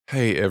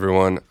Hey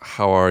everyone,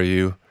 how are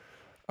you?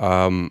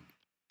 Um,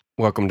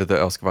 Welcome to the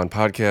Elskavan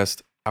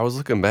podcast. I was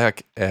looking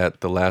back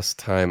at the last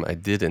time I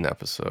did an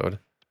episode,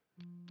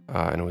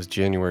 and it was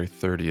January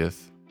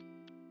 30th.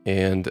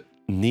 And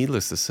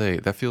needless to say,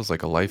 that feels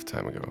like a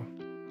lifetime ago,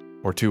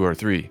 or two or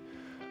three.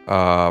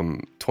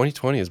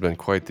 2020 has been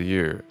quite the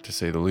year, to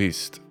say the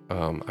least.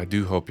 I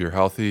do hope you're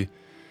healthy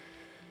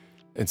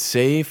and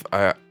safe.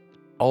 I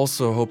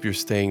also hope you're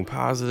staying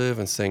positive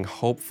and staying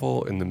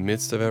hopeful in the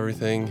midst of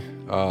everything.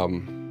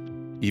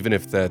 Even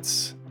if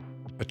that's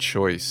a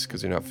choice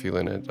because you're not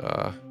feeling it,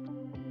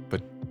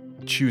 but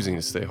choosing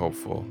to stay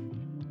hopeful.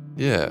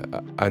 Yeah,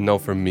 I know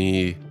for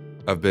me,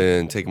 I've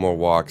been taking more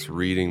walks,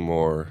 reading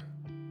more,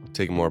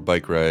 taking more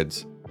bike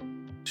rides,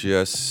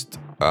 just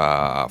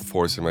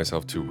forcing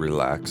myself to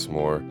relax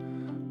more,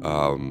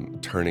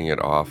 turning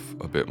it off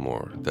a bit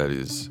more. That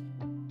is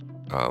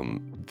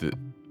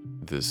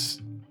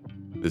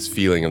this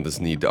feeling of this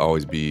need to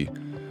always be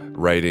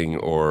writing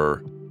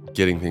or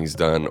getting things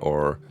done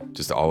or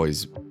just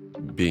always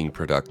being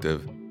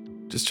productive.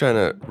 Just trying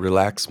to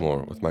relax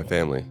more with my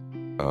family,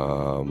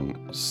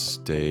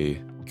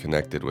 stay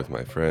connected with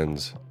my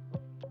friends,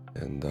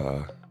 and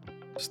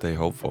stay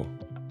hopeful.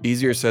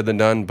 Easier said than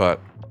done,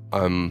 but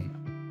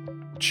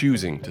I'm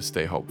choosing to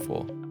stay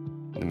hopeful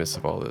in the midst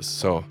of all this.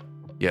 So,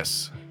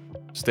 yes,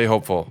 stay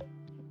hopeful.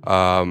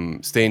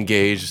 Stay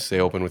engaged, stay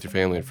open with your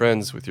family and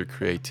friends, with your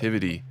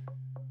creativity.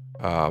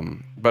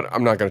 But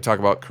I'm not going to talk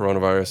about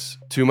coronavirus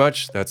too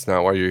much. That's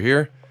not why you're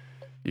here.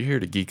 You're here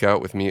to geek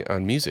out with me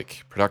on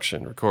music,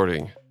 production,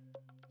 recording,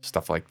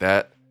 stuff like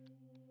that.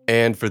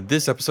 And for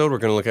this episode, we're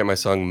going to look at my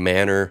song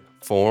Manner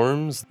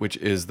Forms, which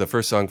is the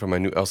first song from my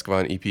new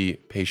Elskavan EP,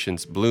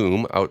 Patience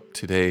Bloom, out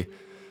today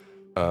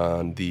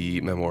on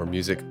the Memoir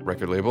Music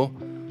record label.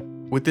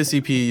 With this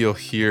EP, you'll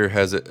hear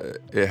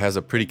it has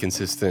a pretty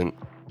consistent,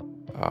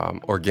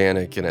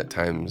 organic and at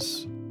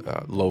times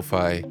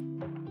lo-fi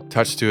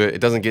touch to it.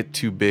 It doesn't get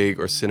too big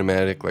or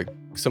cinematic like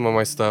some of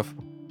my stuff.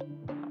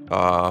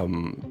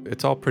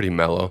 It's all pretty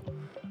mellow.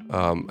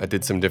 I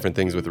did some different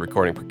things with the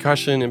recording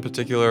percussion in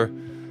particular,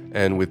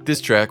 and with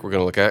this track we're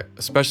gonna look at,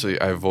 especially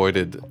I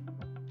avoided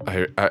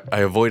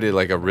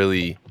like a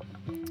really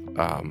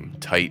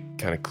tight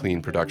kind of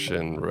clean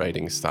production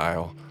writing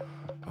style.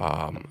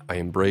 I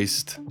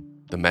embraced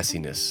the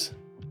messiness,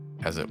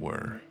 as it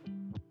were.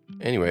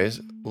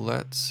 Anyways,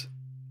 let's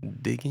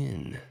dig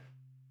in.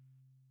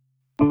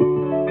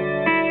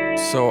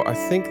 So I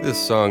think this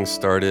song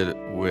started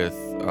with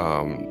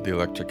the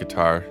electric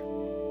guitar,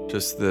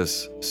 just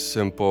this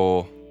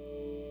simple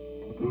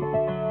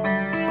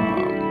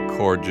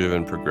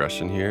chord-driven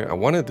progression here. I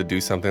wanted to do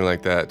something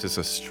like that, just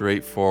a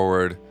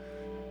straightforward,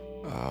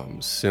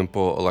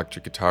 simple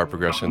electric guitar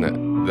progression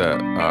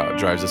that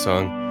drives the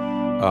song.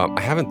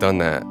 I haven't done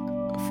that,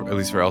 at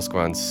least for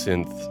Elskavan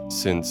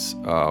since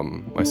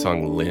my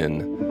song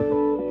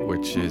Lynn,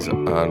 which is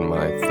on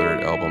my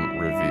third album,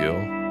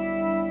 Reveal.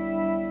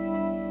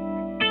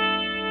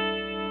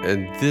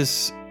 And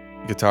this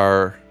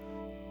guitar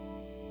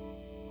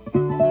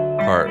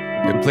part,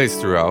 it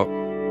plays throughout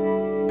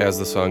as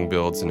the song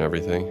builds and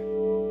everything.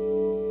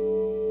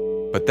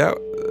 But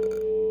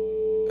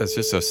that's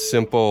just a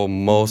simple,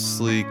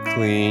 mostly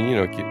clean,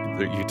 you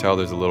can tell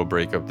there's a little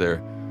break up there.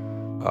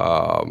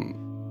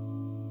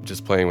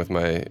 Just playing with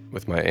my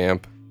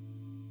amp.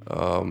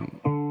 The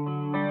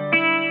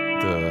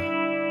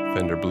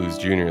Fender Blues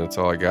Junior, that's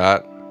all I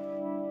got.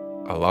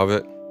 I love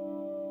it.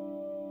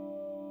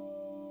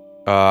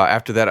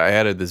 After that, I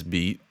added this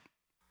beat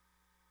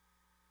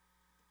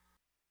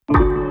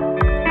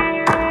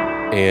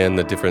and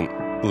the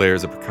different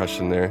layers of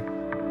percussion there.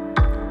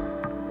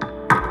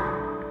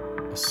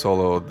 I'll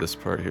solo this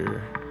part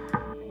here.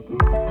 You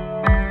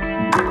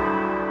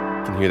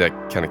can hear that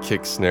kind of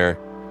kick snare.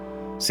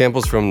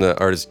 Samples from the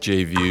artist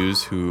J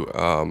Views, who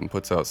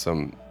puts out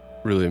some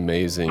really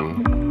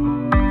amazing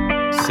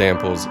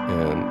samples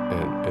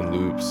and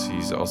loops.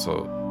 He's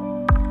also,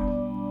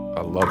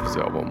 I love his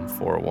album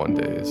 401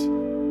 Days.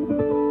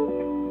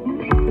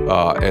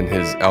 And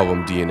his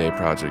album DNA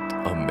Project,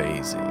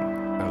 amazing.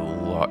 I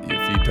love,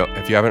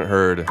 if you haven't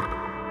heard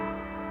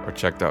or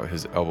checked out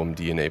his album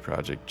DNA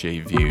Project,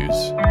 J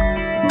Views,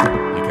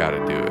 you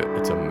gotta do it.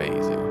 It's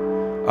amazing.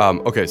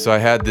 Okay, so I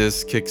had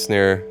this kick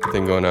snare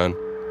thing going on.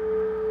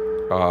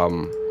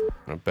 I'm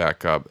gonna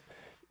back up,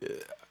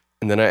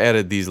 and then I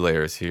added these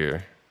layers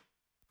here.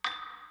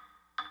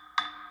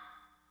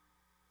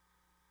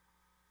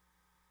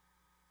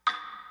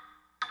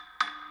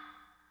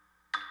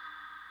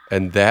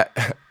 And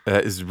that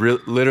is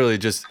literally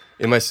just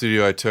in my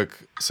studio. I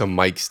took some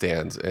mic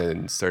stands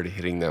and started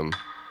hitting them,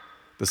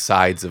 the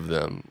sides of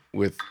them,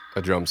 with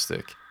a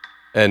drumstick.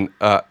 And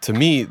to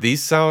me,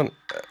 this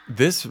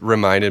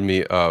reminded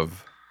me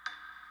of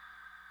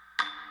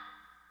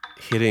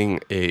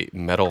hitting a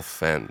metal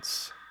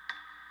fence.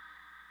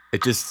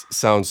 It just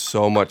sounds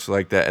so much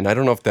like that. And I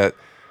don't know if it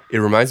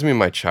reminds me of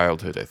my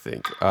childhood, I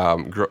think.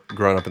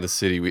 Growing up in the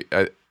city,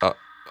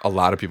 a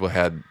lot of people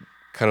had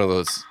kind of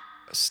those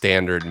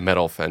standard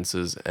metal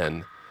fences,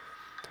 and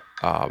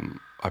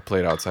I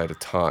played outside a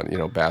ton,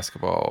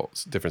 basketball,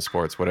 different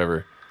sports,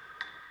 whatever.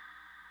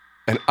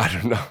 And I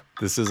don't know,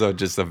 this is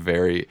just a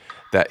very,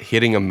 that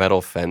hitting a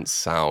metal fence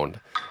sound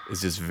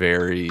is just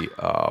very,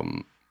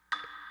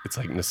 it's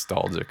like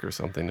nostalgic or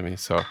something to me.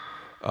 So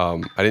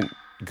I didn't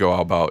go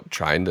about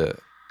trying to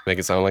make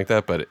it sound like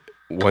that, but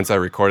once I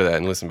recorded that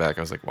and listened back,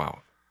 I was like, wow,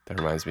 that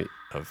reminds me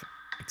of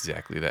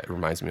exactly that. It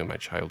reminds me of my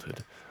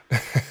childhood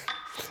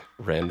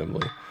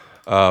randomly.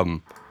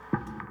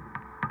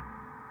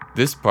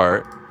 This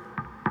part,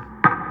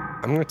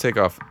 I'm going to take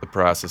off the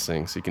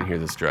processing so you can hear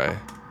this dry.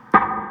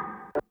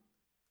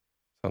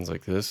 Sounds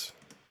like this.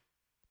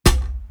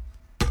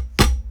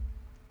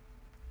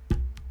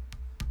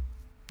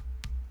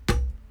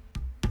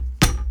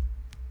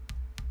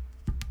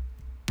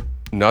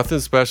 Nothing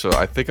special.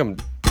 I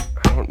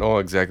don't know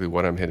exactly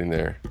what I'm hitting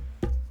there.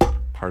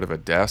 Part of a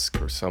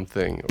desk or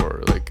something,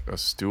 or like a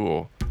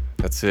stool.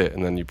 That's it.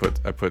 And then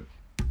I put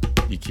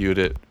EQ'd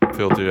it,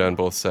 filtered it on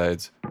both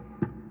sides.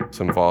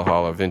 Some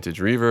Valhalla vintage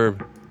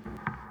reverb,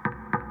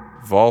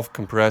 Valve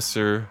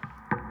compressor,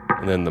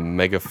 and then the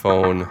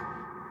megaphone,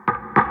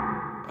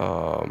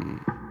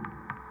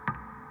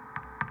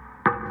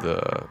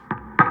 the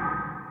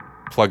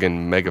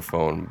plug-in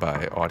megaphone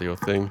by Audio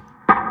Thing.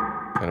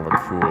 Kind of a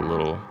cool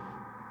little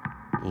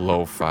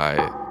lo-fi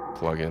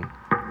plugin.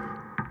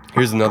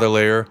 Here's another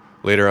layer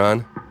later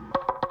on.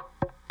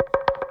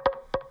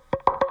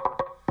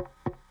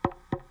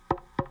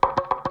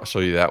 I'll show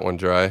you that one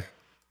dry.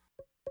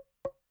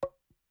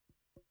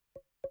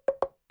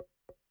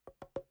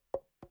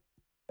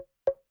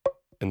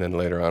 And then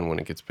later on when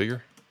it gets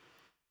bigger.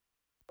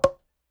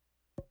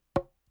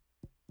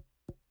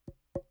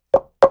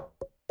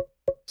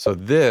 So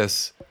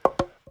this,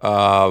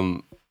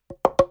 I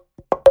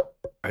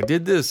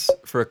did this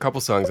for a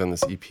couple songs on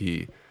this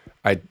EP.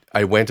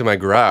 I went to my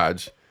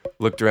garage,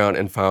 looked around,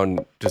 and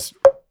found just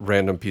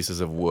random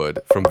pieces of wood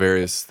from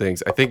various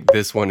things. I think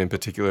this one in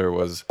particular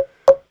was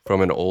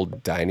from an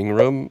old dining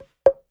room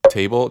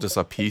table, just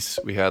a piece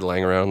we had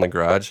lying around in the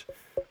garage.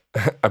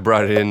 I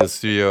brought it in the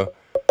studio,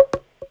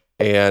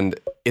 and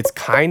it's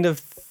kind of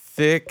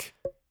thick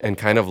and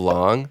kind of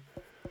long.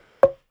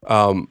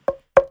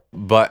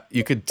 But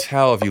you could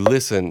tell if you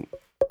listen,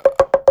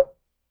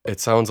 it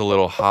sounds a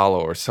little hollow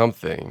or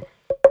something.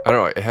 I don't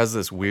know. It has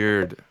this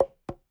weird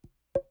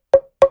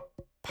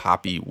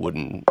poppy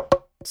wooden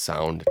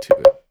sound to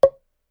it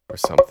or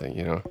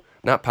something,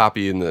 Not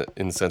poppy in the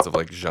sense of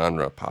like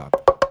genre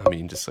pop. I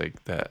mean, just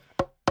like that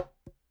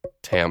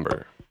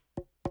timbre.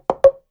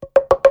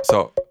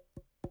 So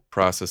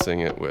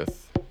processing it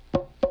with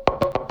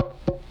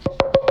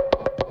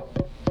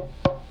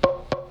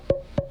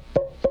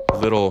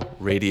Little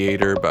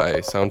Radiator by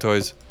Sound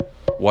Toys,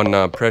 one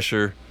knob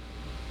pressure,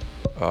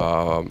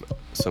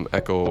 some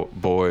Echo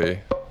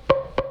Boy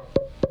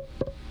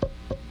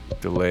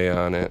delay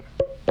on it.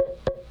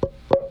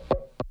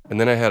 And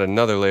then I had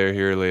another layer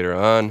here later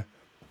on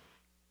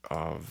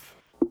of,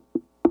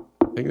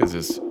 I think this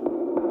is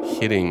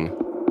hitting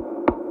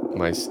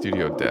my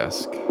studio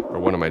desk, or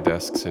one of my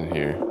desks in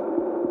here. I'm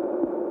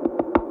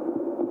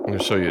going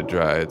to show you it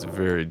dry. It's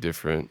very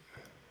different.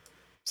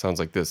 Sounds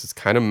like this. It's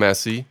kind of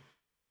messy.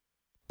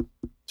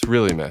 It's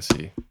really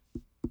messy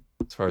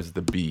as far as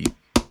the beat.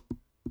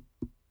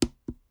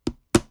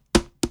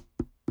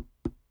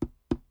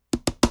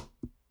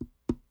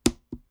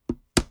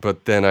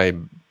 But then I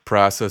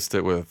processed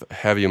it with a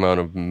heavy amount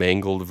of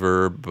mangled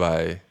verb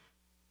by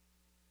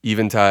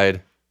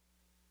Eventide.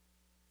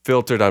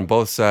 Filtered on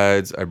both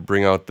sides. I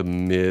bring out the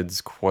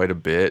mids quite a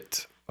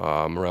bit,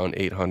 around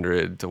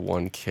 800 to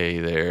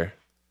 1K there.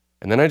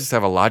 And then I just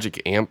have a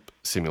Logic amp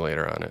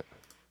simulator on it.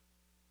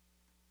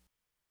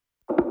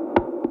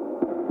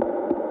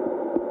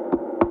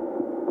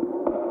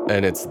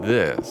 And it's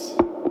this.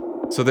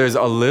 So there's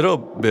a little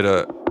bit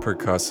of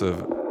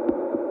percussive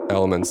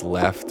elements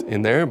left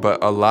in there,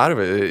 but a lot of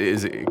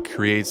it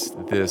creates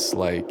this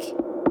like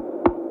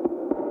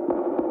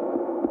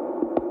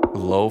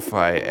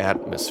lo-fi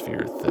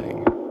atmosphere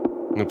thing.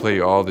 I'm gonna play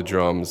you all the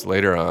drums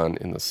later on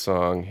in the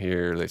song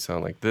here. They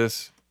sound like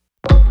this.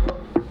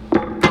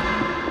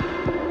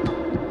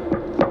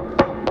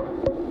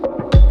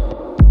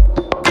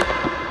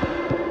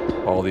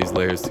 All these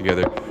layers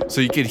together.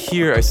 So you could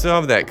hear, I still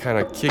have that kind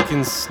of kick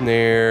and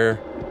snare,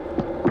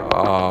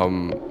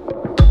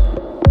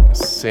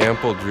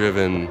 sample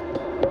driven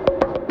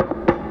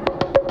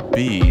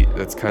beat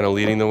that's kind of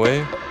leading the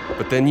way.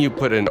 But then you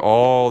put in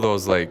all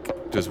those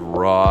like just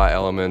raw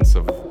elements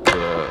of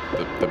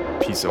the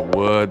piece of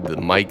wood,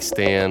 the mic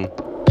stand,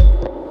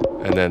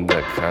 and then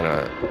the kind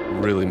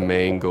of really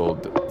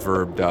mangled,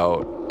 verbed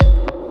out,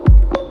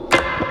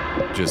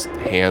 just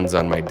hands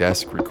on my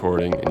desk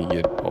recording, and you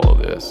get all of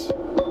this.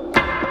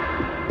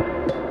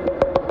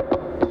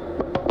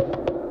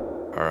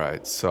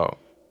 Alright, so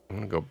I'm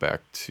going to go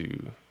back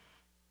to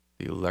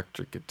the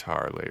electric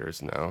guitar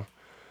layers now.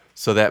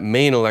 So that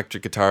main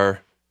electric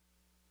guitar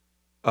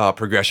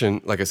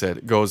progression, like I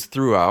said, goes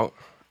throughout.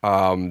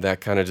 That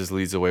kind of just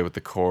leads away with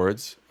the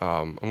chords.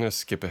 I'm going to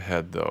skip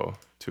ahead, though,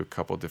 to a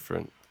couple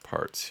different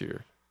parts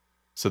here.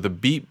 So the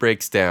beat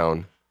breaks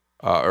down,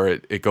 or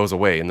it goes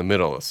away in the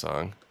middle of the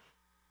song.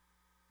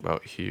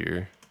 About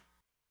here.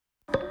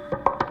 And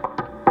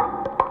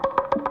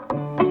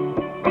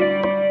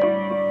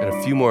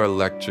a few more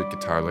electric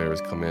guitar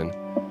layers come in.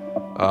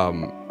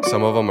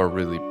 Some of them are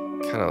really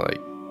kind of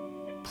like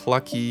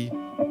plucky.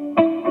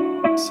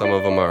 Some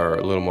of them are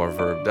a little more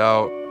verbed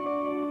out.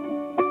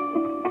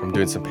 I'm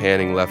doing some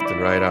panning left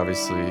and right,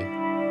 obviously.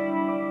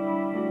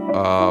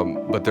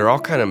 But they're all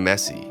kind of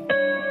messy.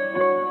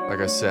 Like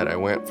I said, I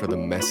went for the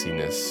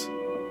messiness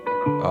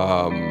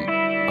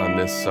on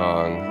this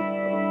song,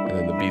 and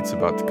then the beat's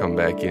about to come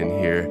back in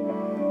here.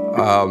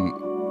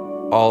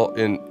 All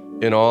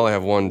in all, I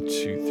have 1, 2,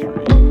 3,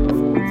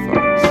 4,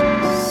 5, 6,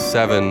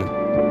 7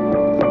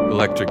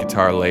 electric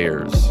guitar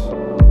layers.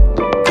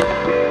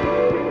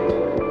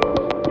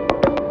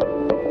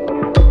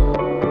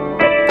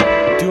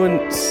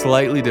 Doing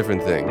slightly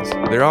different things.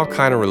 They're all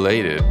kind of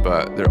related,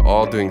 but they're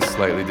all doing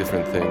slightly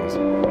different things.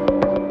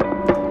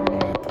 I'm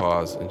gonna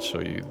pause and show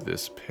you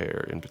this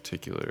pair in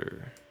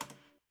particular.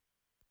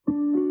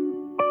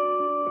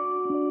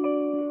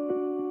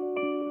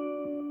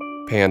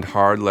 Panned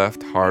hard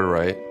left, hard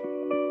right.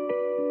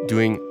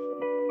 Doing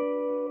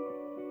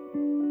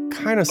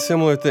kind of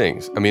similar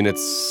things. I mean,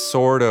 it's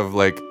sort of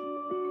like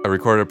a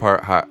recorded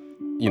part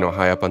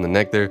high up on the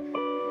neck there.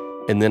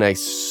 And then I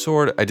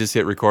just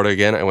hit record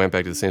again. I went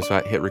back to the same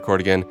spot, hit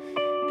record again,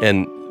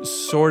 and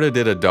sort of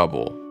did a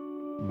double.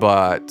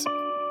 But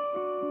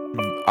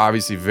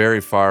obviously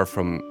very far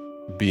from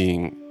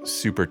being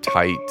super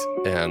tight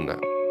and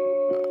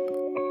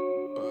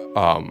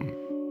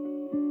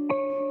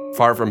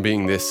far from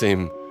being the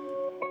same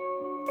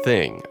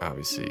thing,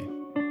 obviously.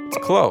 It's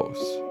close,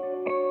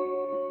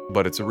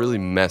 but it's a really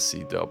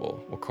messy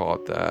double. We'll call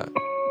it that.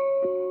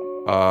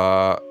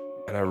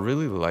 And I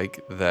really like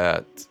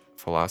that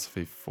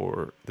philosophy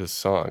for this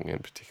song in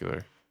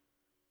particular.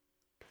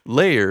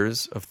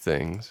 Layers of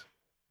things,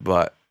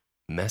 but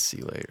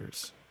messy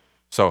layers.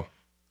 So,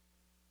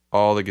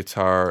 all the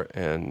guitar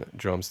and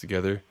drums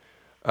together.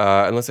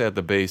 And let's add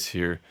the bass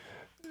here.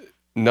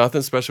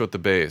 Nothing special with the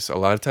bass. A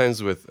lot of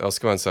times with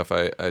Elskavan stuff,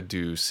 I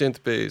do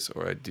synth bass,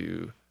 or I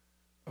do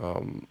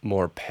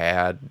more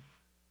pad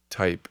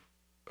type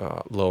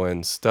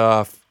low-end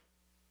stuff.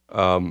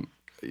 I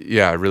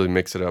really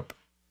mix it up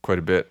quite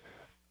a bit.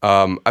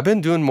 I've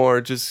been doing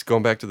more just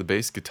going back to the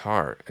bass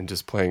guitar and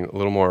just playing a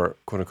little more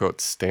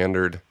quote-unquote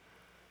standard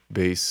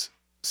bass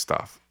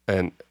stuff.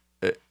 And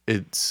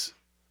it's,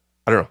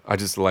 I don't know, I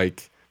just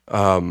like,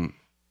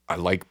 I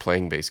like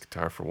playing bass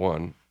guitar for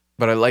one,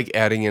 but I like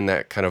adding in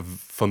that kind of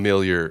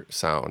familiar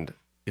sound,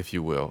 if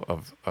you will,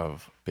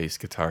 of bass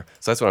guitar.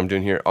 So that's what I'm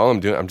doing here.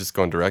 I'm just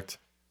going direct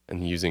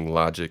and using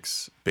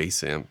Logic's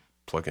bass amp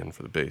plugin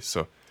for the bass.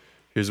 So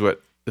here's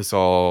what this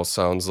all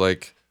sounds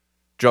like.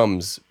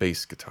 Drums,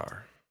 bass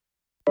guitar.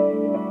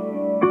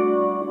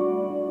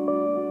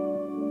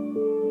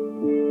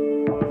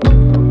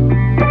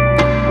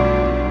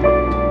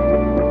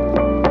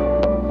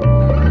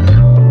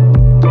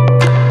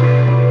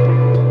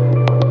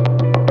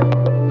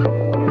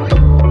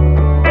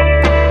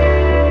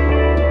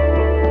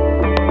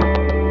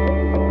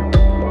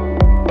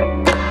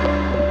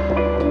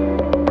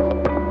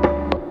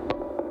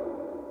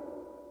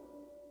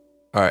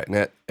 All right,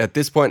 and at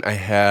this point, I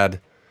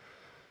had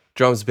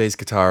drums, bass,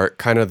 guitar,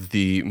 kind of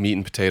the meat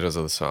and potatoes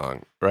of the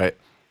song, right?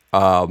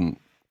 And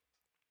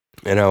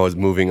I was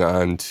moving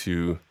on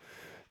to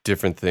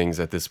different things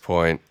at this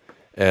point,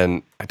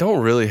 and I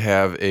don't really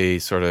have a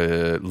sort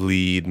of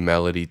lead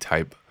melody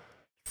type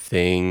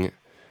thing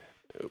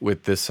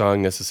with this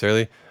song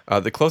necessarily.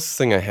 The closest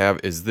thing I have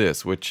is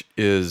this, which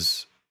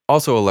is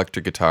also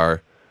electric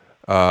guitar,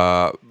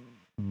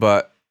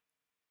 but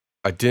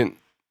I didn't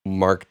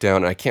mark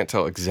down. I can't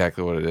tell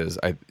exactly what it is.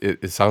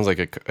 It sounds like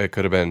it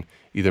could have been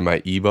either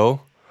my EBow,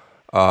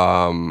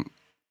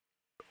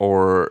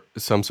 or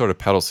some sort of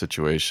pedal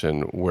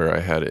situation where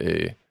I had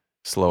a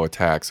slow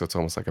attack, so it's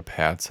almost like a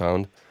pad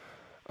sound.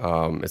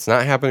 It's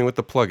not happening with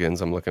the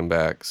plugins. I'm looking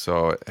back,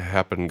 so it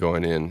happened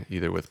going in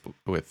either with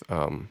like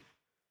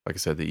I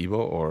said, the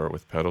EBow or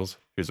with pedals.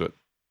 Here's what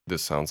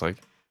this sounds like.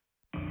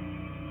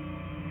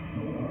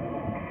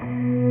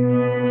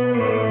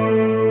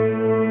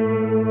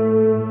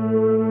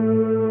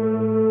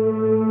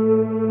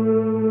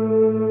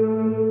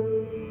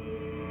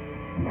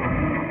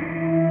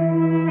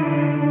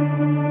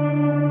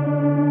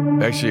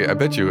 Actually, I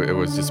bet you it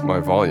was just my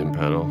volume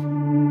pedal,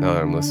 now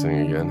that I'm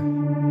listening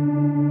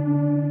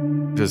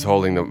again. Just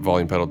holding the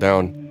volume pedal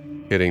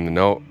down, hitting the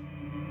note,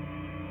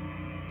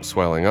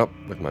 swelling up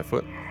with my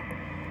foot.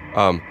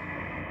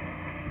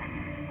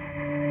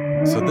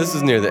 So this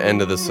is near the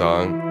end of the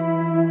song,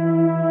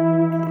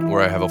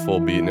 where I have a full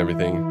beat and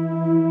everything.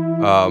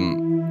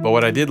 But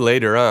what I did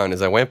later on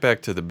is I went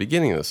back to the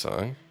beginning of the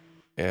song,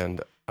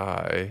 and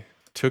I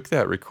took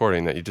that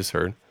recording that you just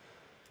heard,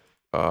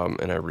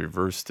 and I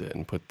reversed it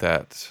and put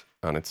that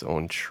on its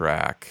own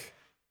track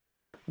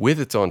with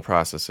its own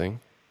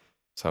processing.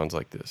 Sounds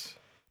like this.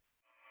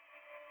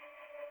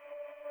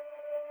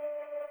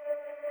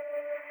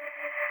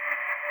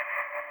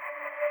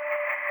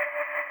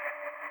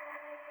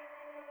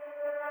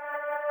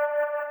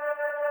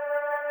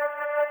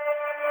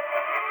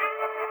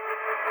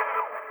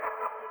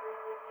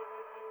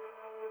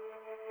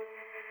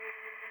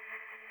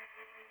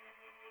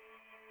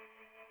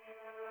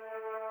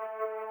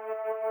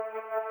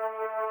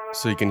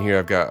 So you can hear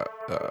I've got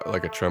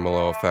like a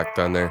tremolo effect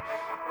on there.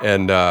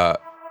 And all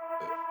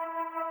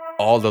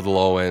of the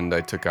low end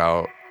I took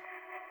out.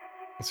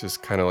 It's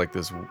just kind of like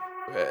this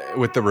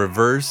with the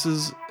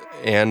reverses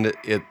and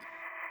it,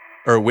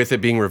 or with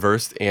it being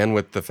reversed and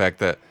with the fact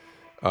that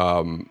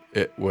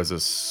it was a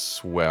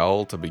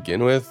swell to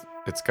begin with.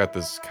 It's got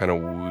this kind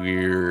of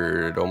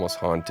weird, almost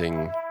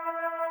haunting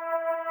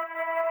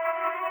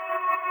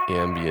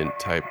ambient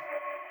type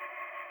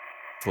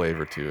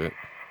flavor to it.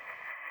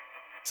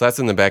 So that's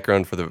in the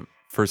background for the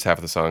first half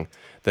of the song.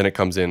 Then it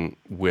comes in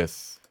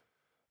with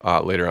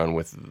later on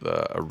with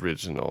the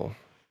original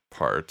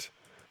part.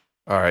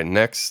 All right,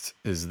 next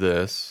is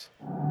this.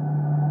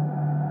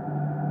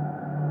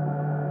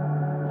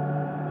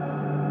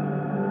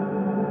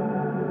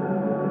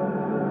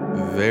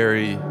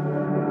 Very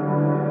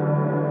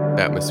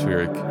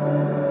atmospheric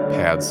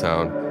pad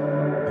sound.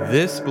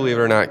 This, believe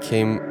it or not,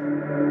 came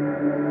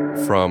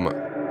from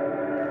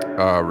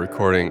a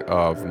recording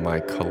of my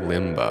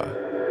kalimba,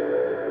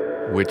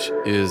 which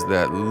is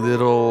that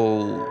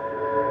little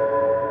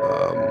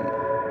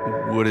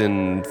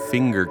wooden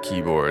finger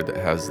keyboard that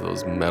has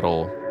those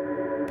metal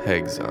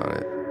pegs on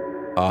it.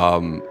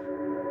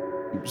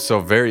 So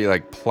very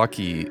like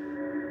plucky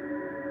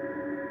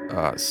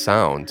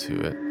sound to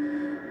it.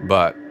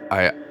 But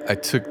I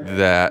took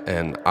that,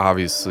 and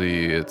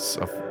obviously it's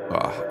a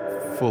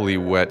fully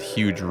wet,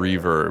 huge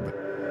reverb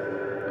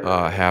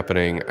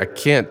happening. I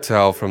can't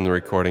tell from the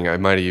recording. I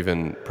might have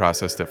even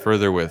processed it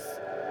further with,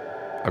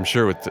 I'm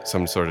sure with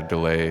some sort of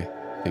delay,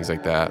 things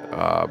like that.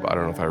 I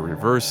don't know if I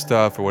reverse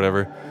stuff or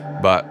whatever.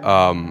 But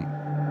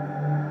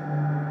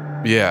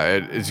yeah,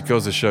 it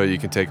goes to show you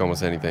can take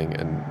almost anything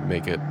and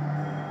make it,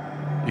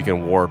 you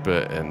can warp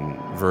it and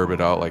verb it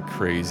out like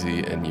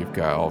crazy, and you've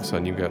got, all of a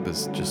sudden you've got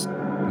this just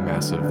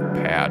massive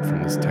pad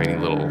from this tiny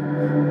little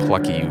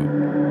plucky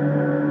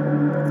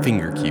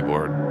finger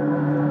keyboard.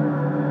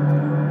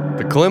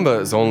 The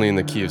kalimba is only in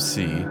the key of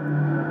C.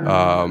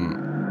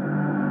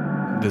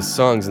 This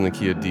song's in the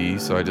key of D,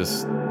 so I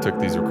just took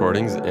these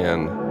recordings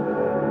and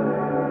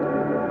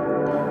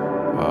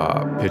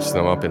pitched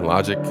them up in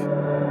Logic,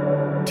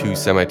 2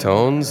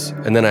 semitones,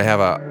 and then I have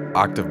a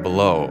octave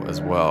below as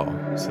well,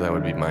 so that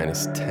would be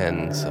minus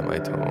 10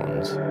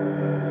 semitones.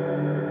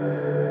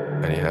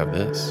 And you have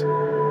this.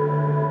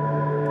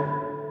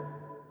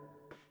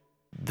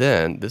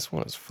 Then this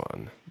one is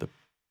fun. The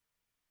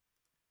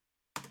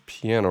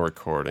piano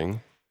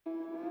recording.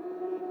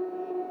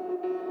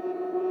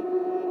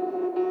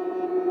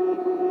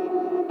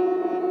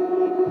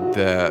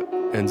 That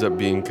ends up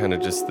being kind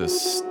of just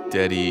this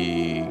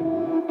steady,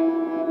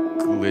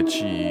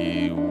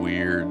 glitchy,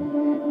 weird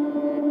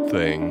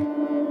thing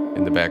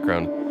in the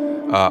background.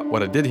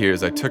 What I did here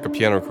is I took a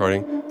piano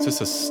recording. It's just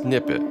a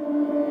snippet.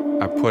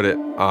 I put it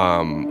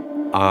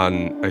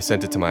I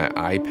sent it to my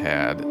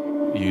iPad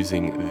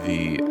using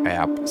the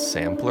app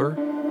Sampler,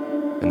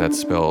 and that's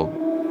spelled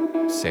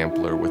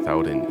sampler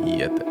without an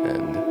E at the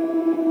end.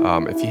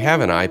 If you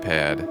have an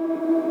iPad,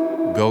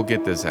 go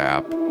get this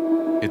app.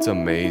 It's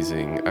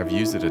amazing. I've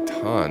used it a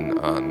ton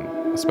on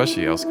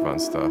especially Elskavan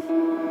stuff.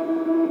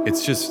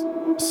 It's just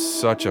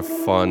such a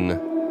fun,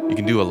 you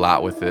can do a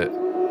lot with it.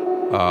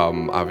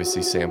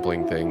 Obviously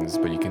sampling things,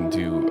 but you can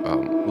do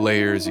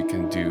layers, you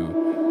can do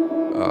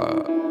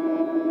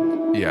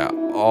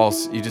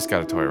you just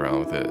gotta toy around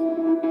with it.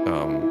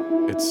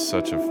 It's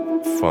such a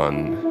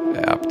fun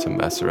app to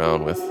mess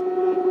around with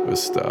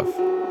stuff.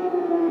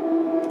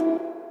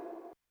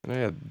 And I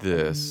had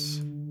this.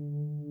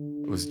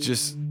 It was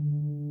just,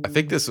 I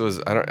think this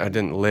was, I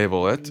didn't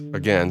label it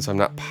again, so I'm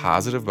not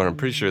positive, but I'm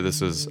pretty sure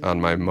this is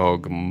on my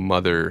Moog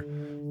Mother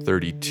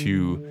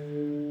 32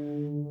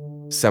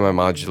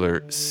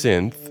 semi-modular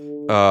synth,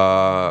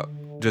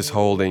 just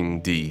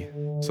holding D.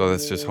 So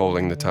that's just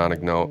holding the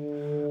tonic note.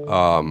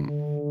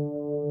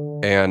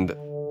 And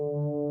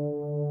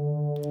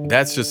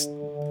that's just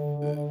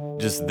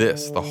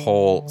this, the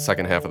whole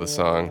second half of the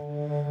song.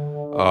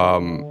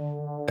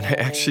 And I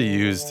actually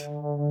used,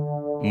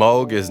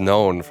 Moog is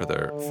known for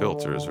their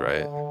filters,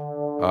 right?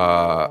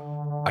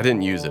 I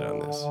didn't use it on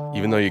this.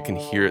 Even though you can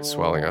hear it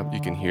swelling up, you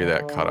can hear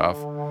that cutoff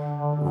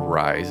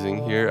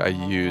rising here. I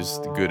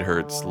used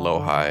Goodhertz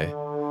low-high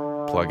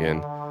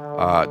plugin.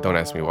 Don't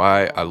ask me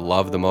why. I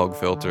love the Moog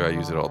filter. I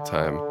use it all the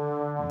time.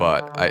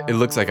 But it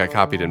looks like I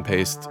copied and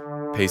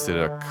pasted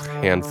a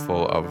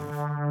handful of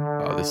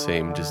the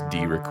same just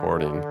D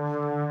recording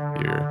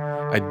here.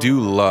 I do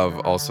love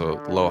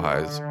also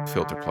low-high's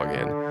filter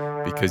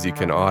plugin because you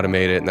can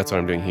automate it, and that's what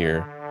I'm doing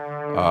here.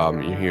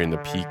 You're hearing the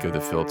peak of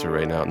the filter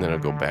right now, and then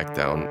it'll go back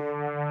down.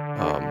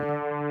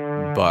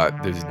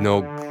 But there's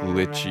no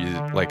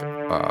glitches, like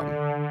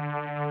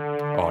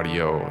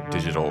audio,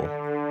 digital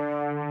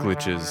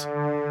glitches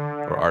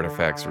or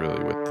artifacts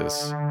really with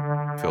this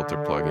filter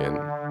plugin,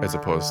 as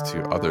opposed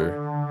to other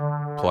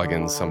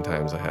plugins.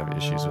 Sometimes I have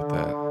issues with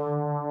that.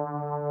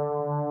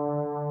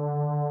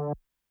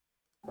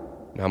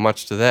 Not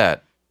much to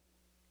that,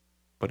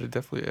 but it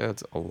definitely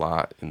adds a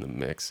lot in the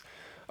mix.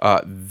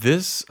 I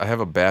have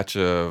a batch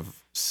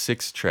of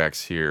 6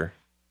 tracks here.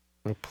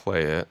 I'm gonna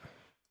play it.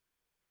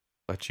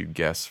 let you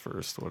guess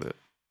first what it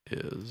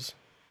is.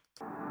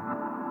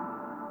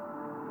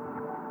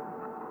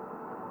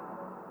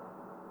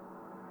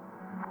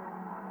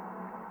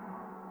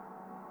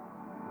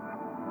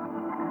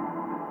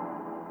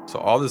 So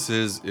all this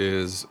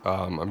is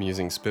I'm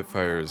using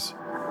Spitfire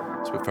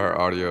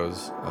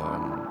Audio's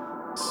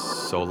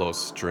solo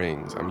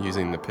strings. I'm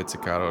using the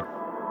pizzicato,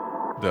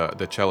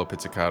 the cello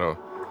pizzicato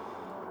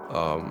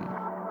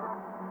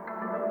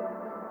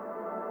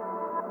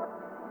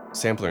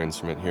sampler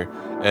instrument here,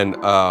 and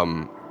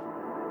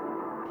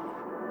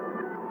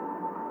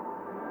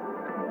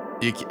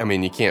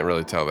you can't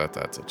really tell that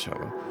that's a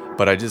cello,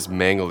 but I just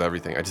mangled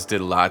everything. I just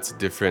did lots of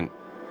different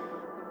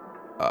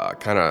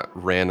kind of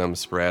random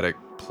sporadic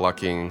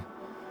plucking,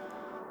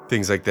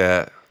 things like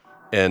that,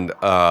 and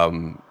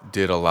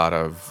did a lot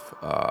of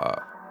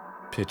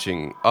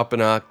pitching up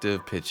an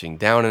octave, pitching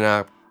down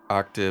an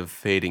octave,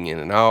 fading in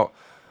and out,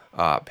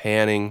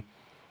 panning,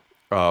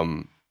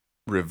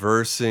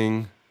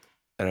 reversing,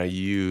 and I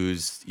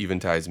used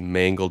Eventide's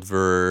Mangled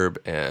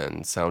Verb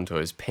and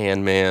Soundtoys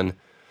Pan Man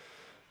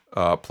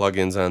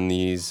plugins on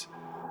these,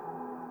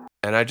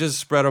 and I just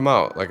spread them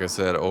out, like I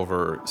said,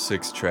 over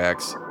 6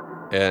 tracks.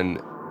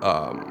 And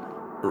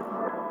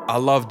I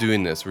love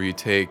doing this, where you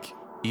take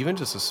even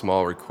just a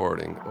small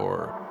recording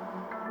or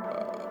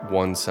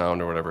one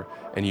sound or whatever,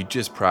 and you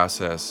just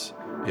process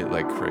it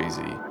like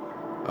crazy,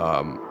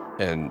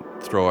 and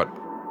throw it.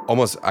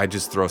 I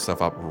just throw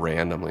stuff up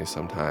randomly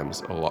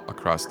sometimes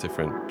across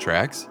different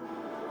tracks,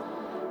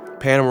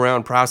 pan them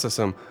around, process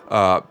them,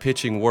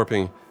 pitching,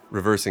 warping,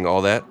 reversing,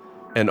 all that,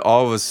 and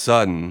all of a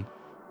sudden,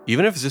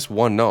 even if it's just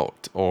one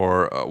note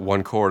or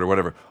one chord or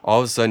whatever, all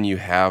of a sudden you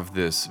have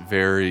this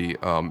very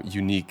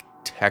unique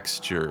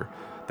texture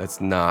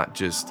that's not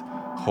just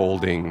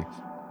holding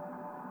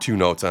 2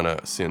 notes on a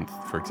synth,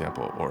 for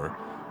example, or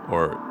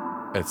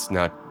it's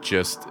not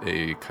just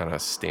a kind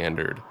of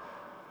standard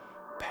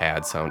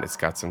pad sound. It's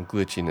got some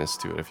glitchiness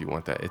to it, if you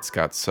want that. It's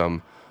got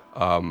some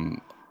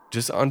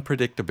just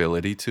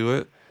unpredictability to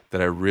it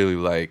that I really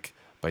like,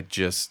 by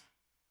just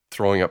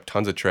throwing up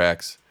tons of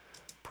tracks,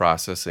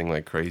 processing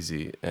like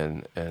crazy,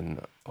 and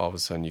all of a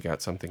sudden you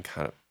got something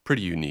kind of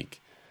pretty unique.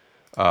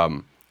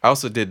 I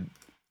also did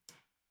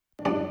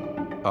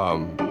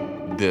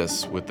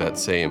this with that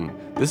same.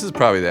 This is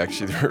probably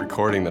actually the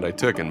recording that I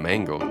took and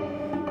mangled.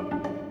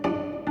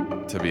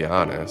 To be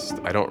honest,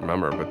 I don't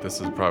remember, but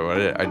this is probably what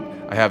I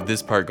did. I have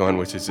this part going,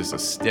 which is just a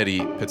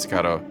steady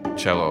pizzicato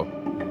cello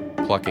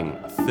plucking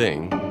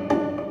thing.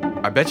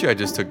 I bet you I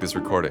just took this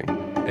recording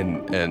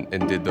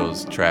and did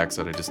those tracks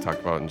that I just talked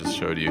about and just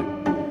showed you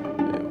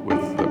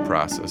with the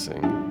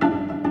processing.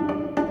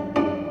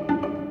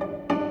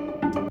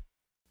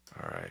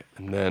 All right,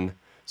 and then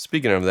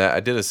speaking of that,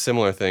 I did a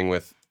similar thing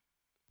with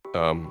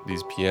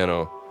these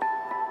piano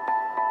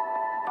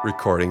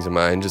recordings of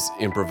mine, just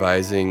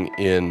improvising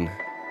in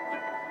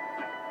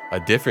a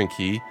different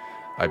key.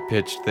 I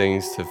pitched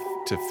things to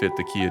fit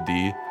the key of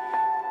D,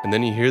 and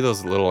then you hear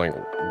those little like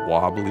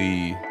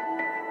wobbly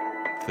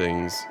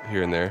things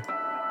here and there.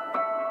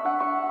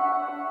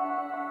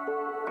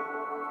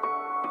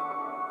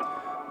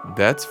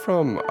 That's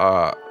from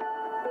I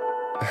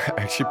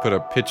actually put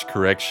a pitch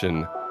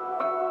correction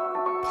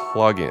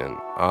plugin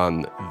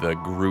on the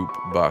group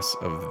bus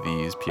of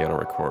these piano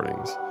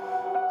recordings.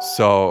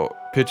 So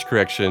pitch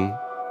correction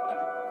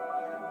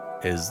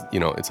is,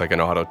 it's like an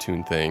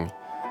auto-tune thing,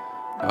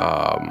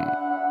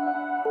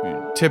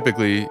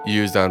 typically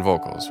used on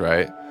vocals,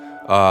 right?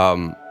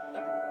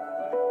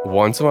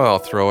 Once in a while I'll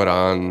throw it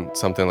on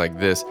something like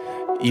this,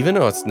 even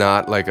though it's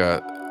not like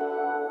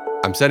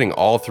I'm setting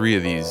all 3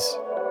 of these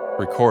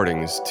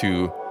recordings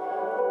to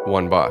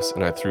one bus,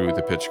 and I threw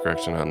the pitch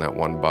correction on that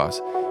one bus,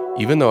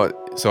 even though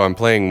so I'm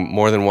playing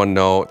more than one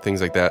note,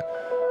 things like that,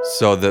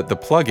 so that the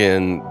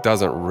plugin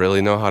doesn't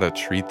really know how to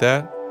treat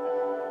that,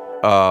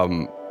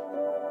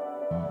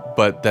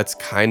 but that's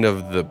kind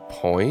of the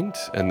point,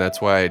 and that's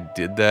why I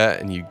did that.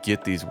 And you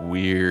get these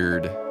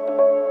weird,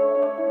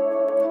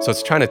 so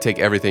it's trying to take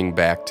everything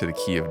back to the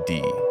key of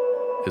D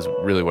is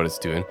really what it's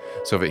doing.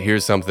 So if it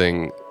hears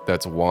something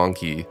that's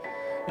wonky,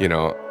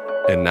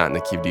 and not in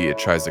the key of D, it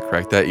tries to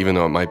correct that, even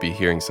though it might be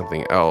hearing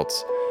something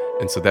else.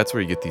 And so that's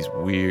where you get these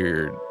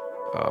weird,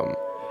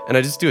 and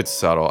I just do it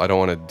subtle. I don't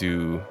want to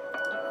do,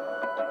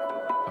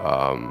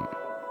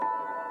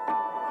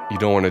 you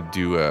don't want to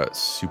do a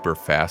super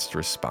fast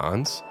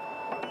response,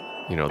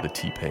 the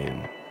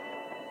T-Pain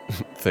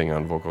thing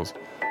on vocals.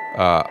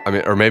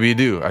 Or maybe you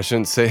do. I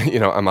shouldn't say,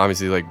 I'm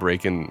obviously like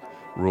breaking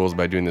rules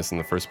by doing this in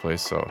the first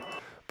place. So,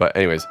 but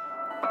anyways,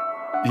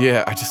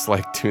 yeah, I just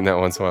like doing that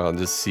once in a while and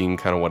just seeing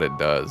kind of what it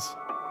does.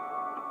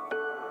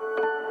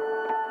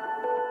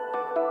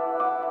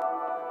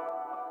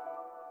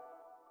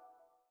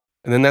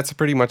 And then that's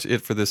pretty much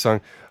it for this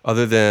song,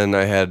 other than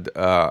I had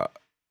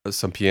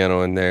some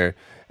piano in there,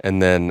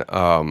 and then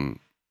I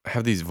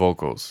have these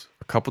vocals.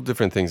 A couple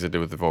different things I did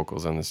with the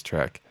vocals on this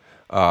track.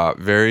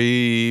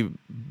 Very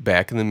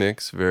back in the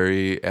mix,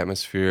 very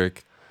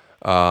atmospheric.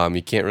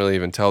 You can't really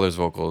even tell there's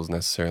vocals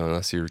necessarily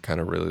unless you're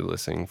kind of really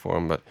listening for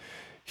them. But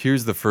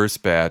here's the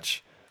first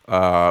batch,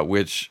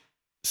 which,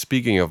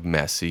 speaking of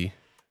messy,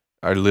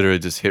 I literally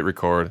just hit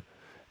record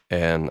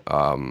and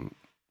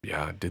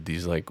yeah, did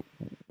these like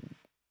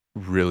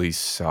really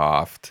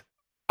soft,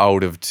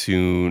 out of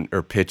tune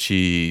or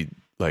pitchy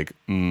like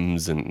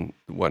ums and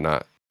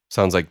whatnot.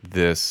 Sounds like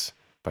this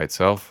by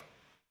itself.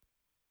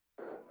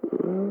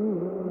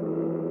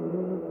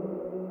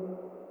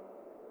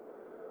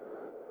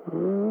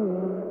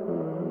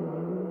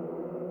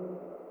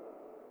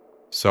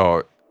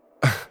 So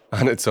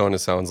on its own, it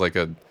sounds like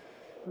a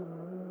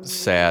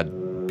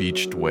sad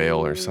beached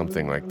whale or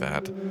something like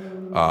that.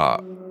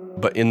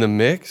 But in the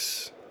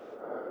mix,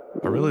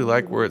 I really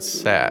like where it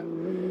sat,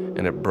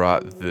 and it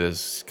brought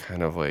this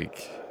kind of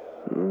like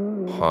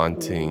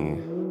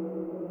haunting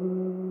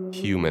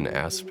human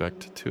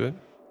aspect to it.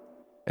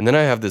 And then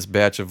I have this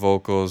batch of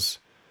vocals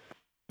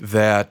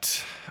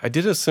that I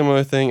did a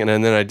similar thing, and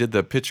then I did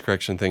the pitch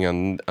correction thing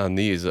on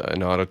these,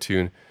 an auto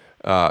tune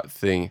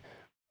thing.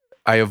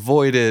 I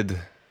avoided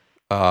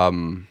a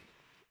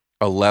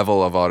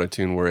level of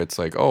autotune where it's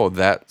like, oh,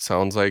 that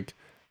sounds like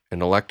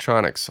an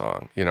electronic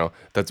song.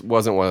 That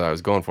wasn't what I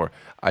was going for.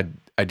 I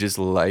just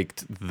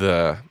liked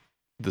the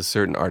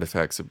certain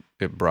artifacts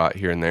it brought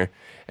here and there.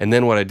 And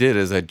then what I did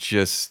is I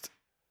just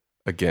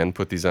again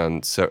put these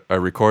on. So I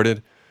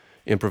recorded,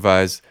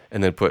 improvised,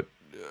 and then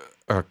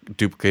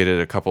duplicated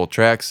a couple of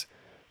tracks,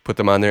 put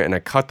them on there, and I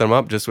cut them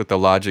up just with the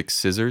Logic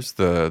scissors,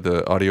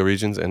 the audio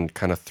regions, and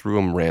kind of threw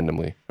them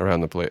randomly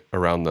around the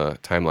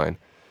timeline.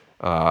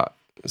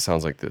 It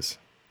sounds like this.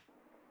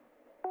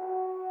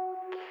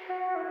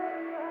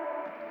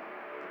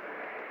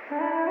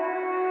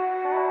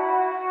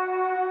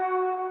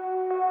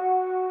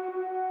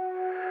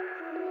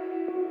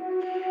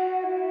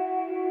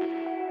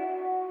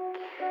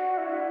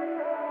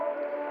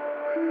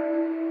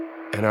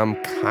 And I'm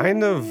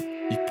kind of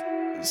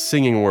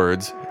singing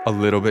words a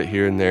little bit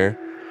here and there.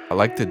 I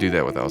like to do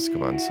that with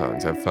Escoban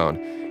songs, I've found,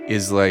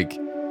 is like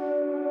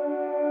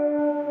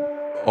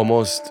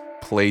almost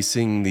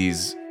placing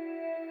these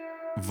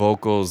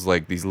vocals,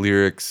 like these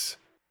lyrics,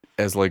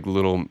 as like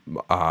little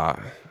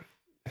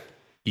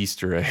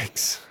Easter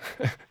eggs.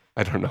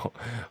 I don't know,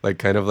 like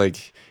kind of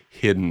like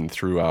hidden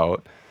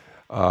throughout.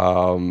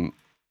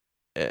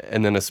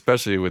 And then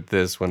especially with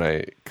this, when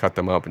I cut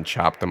them up and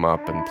chop them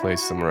up and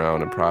place them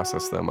around and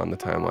process them on the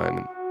timeline,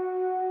 and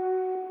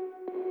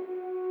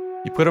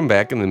you put them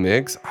back in the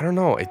mix, I don't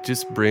know, it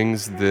just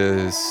brings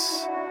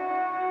this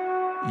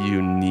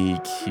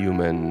unique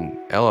human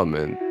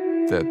element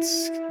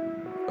that's,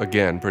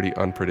 again, pretty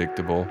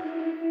unpredictable.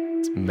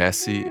 It's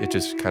messy. It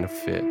just kind of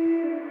fit.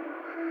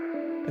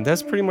 And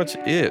that's pretty much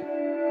it.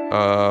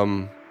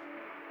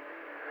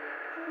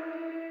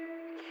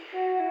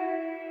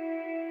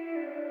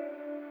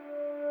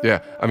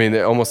 Yeah, I mean,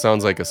 it almost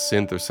sounds like a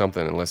synth or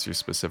something unless you're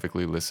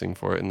specifically listening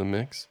for it in the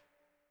mix.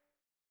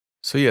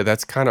 So yeah,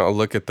 that's kind of a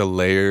look at the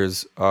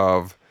layers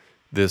of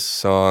this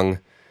song,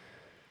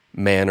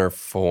 Manner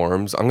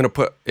Forms. I'm going to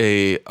put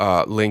a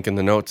link in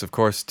the notes, of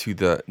course, to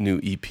the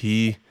new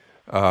EP.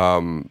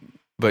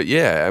 But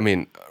yeah, I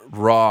mean,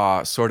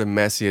 raw, sort of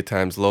messy at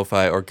times,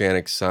 lo-fi,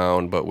 organic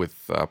sound, but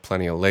with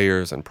plenty of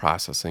layers and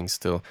processing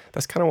still.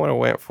 That's kind of what I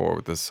went for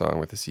with this song,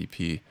 with this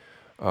EP.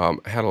 I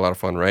had a lot of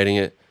fun writing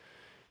it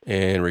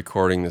and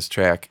recording this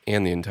track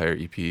and the entire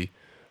EP.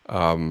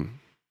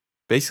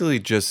 Basically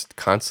just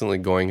constantly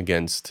going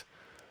against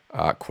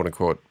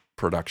quote-unquote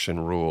production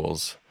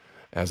rules,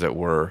 as it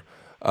were.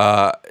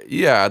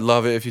 Yeah, I'd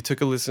love it if you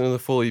took a listen to the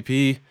full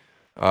EP.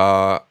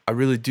 I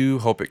really do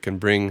hope it can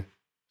bring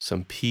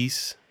some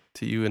peace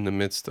to you in the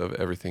midst of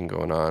everything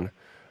going on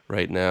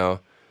right now.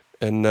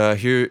 And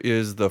here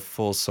is the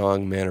full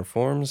song, Manner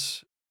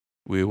Forms.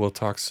 We will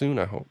talk soon,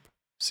 I hope.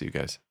 See you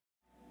guys.